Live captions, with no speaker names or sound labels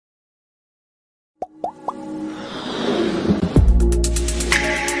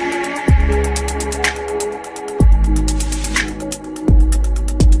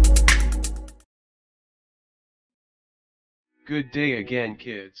Good day again,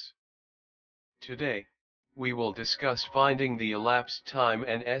 kids. Today, we will discuss finding the elapsed time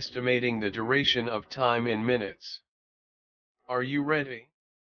and estimating the duration of time in minutes. Are you ready?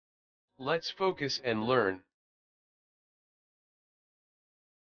 Let's focus and learn.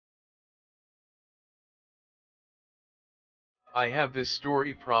 I have this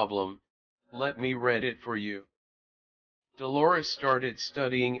story problem, let me read it for you. Dolores started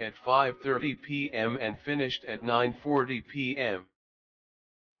studying at 5:30 p.m. and finished at 9:40 p.m.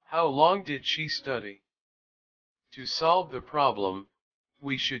 How long did she study? To solve the problem,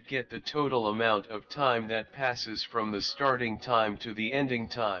 we should get the total amount of time that passes from the starting time to the ending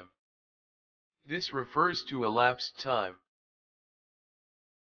time. This refers to elapsed time.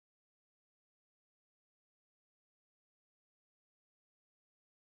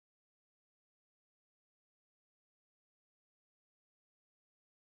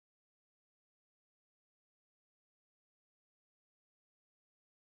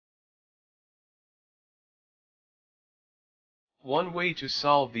 One way to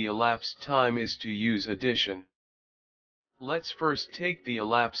solve the elapsed time is to use addition. Let's first take the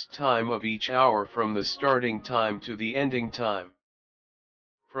elapsed time of each hour from the starting time to the ending time.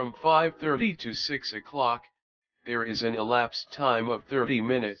 From 5:30 to 6 o'clock, there is an elapsed time of 30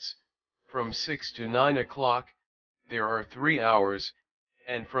 minutes, from 6 to 9 o'clock, there are 3 hours,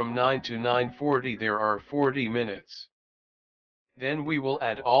 and from 9 to 9:40 there are 40 minutes. Then we will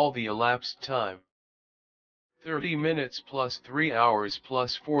add all the elapsed time. 30 minutes plus 3 hours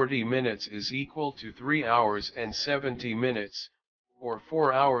plus 40 minutes is equal to 3 hours and 70 minutes, or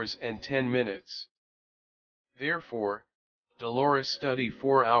 4 hours and 10 minutes. Therefore, Dolores studied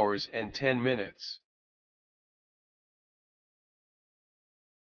 4 hours and 10 minutes.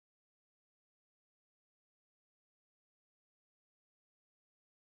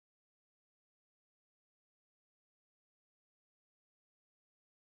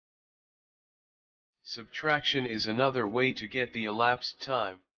 Subtraction is another way to get the elapsed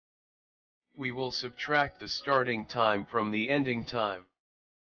time. We will subtract the starting time from the ending time.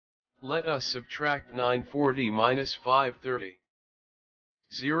 Let us subtract 9:40 minus 5:30.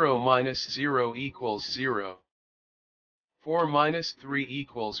 0 minus 0 equals 0. 4 minus 3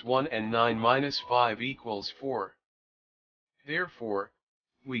 equals 1 and 9 minus 5 equals 4. Therefore,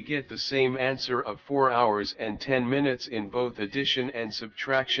 we get the same answer of 4 hours and 10 minutes in both addition and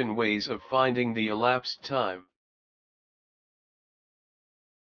subtraction ways of finding the elapsed time.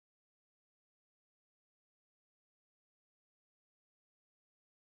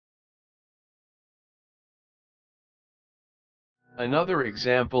 Another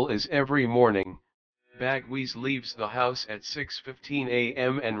example is every morning, Bagwis leaves the house at 6:15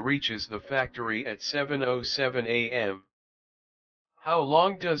 a.m. and reaches the factory at 7:07 a.m. How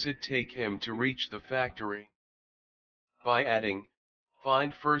long does it take him to reach the factory? By adding,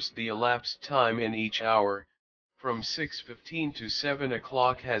 find first the elapsed time in each hour. From 6:15 to 7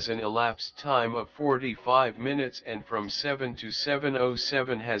 o'clock has an elapsed time of 45 minutes, and from 7 to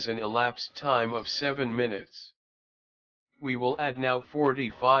 7:07 has an elapsed time of 7 minutes. We will add now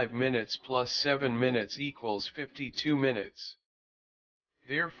 45 minutes plus 7 minutes equals 52 minutes.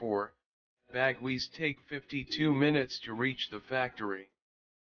 Therefore, Bagwis take 52 minutes to reach the factory.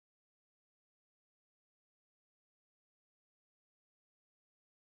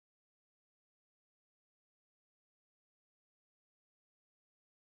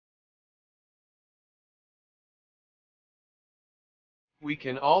 We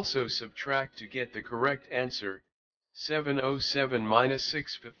can also subtract to get the correct answer, 7:07 minus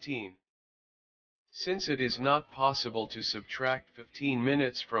 6:15. Since it is not possible to subtract 15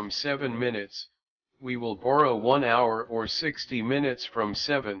 minutes from 7 minutes, we will borrow 1 hour or 60 minutes from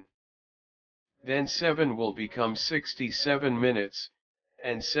 7. Then 7 will become 67 minutes,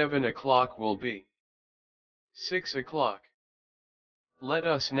 and 7 o'clock will be 6 o'clock. Let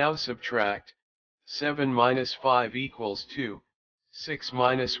us now subtract, 7 minus 5 equals 2, 6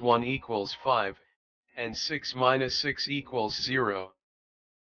 minus 1 equals 5, and 6 minus 6 equals 0.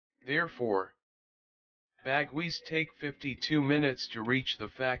 Therefore, Bagwis take 52 minutes to reach the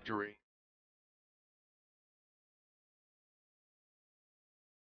factory.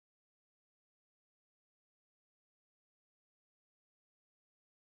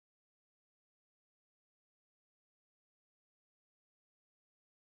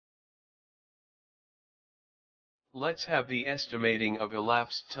 Let's have the estimating of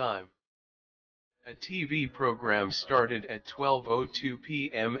elapsed time. A TV program started at 12:02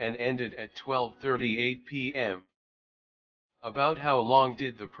 p.m. and ended at 12:38 p.m. About how long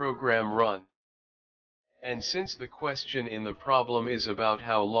did the program run? And since the question in the problem is about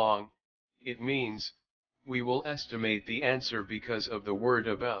how long, it means, we will estimate the answer because of the word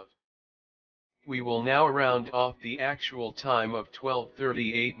about. We will now round off the actual time of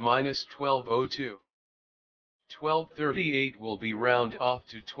 12:38 minus 12:02. 12:38 will be round off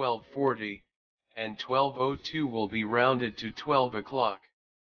to 12:40, and 12:02 will be rounded to 12 o'clock.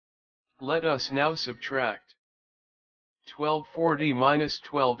 Let us now subtract. 12:40 minus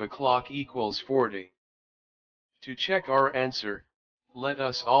 12 o'clock equals 40. To check our answer, let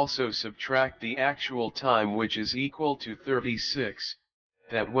us also subtract the actual time, which is equal to 36,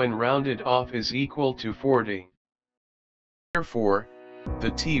 that when rounded off is equal to 40. Therefore,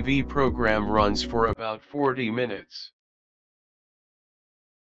 the TV program runs for about 40 minutes.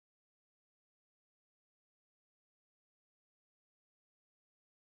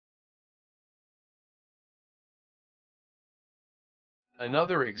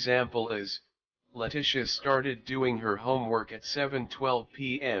 Another example is, Letitia started doing her homework at 7:12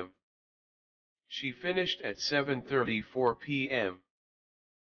 p.m. She finished at 7:34 p.m.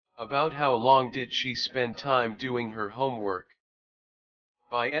 About how long did she spend time doing her homework?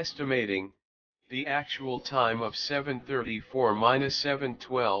 By estimating the actual time of 7:34 minus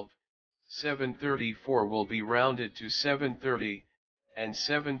 7:12, 7:34 will be rounded to 7:30, and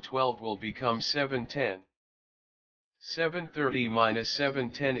 7:12 will become 7:10. 7:30 minus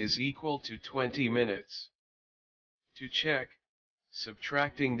 7:10 is equal to 20 minutes. To check,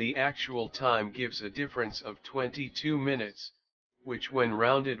 subtracting the actual time gives a difference of 22 minutes, which when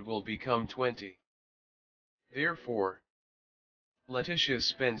rounded will become 20. Therefore, Letitia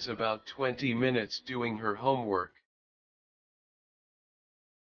spends about 20 minutes doing her homework.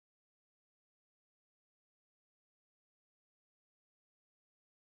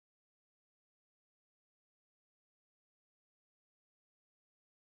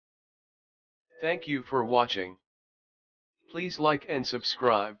 Thank you for watching. Please like and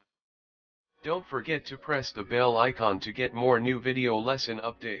subscribe. Don't forget to press the bell icon to get more new video lesson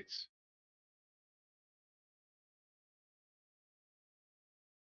updates.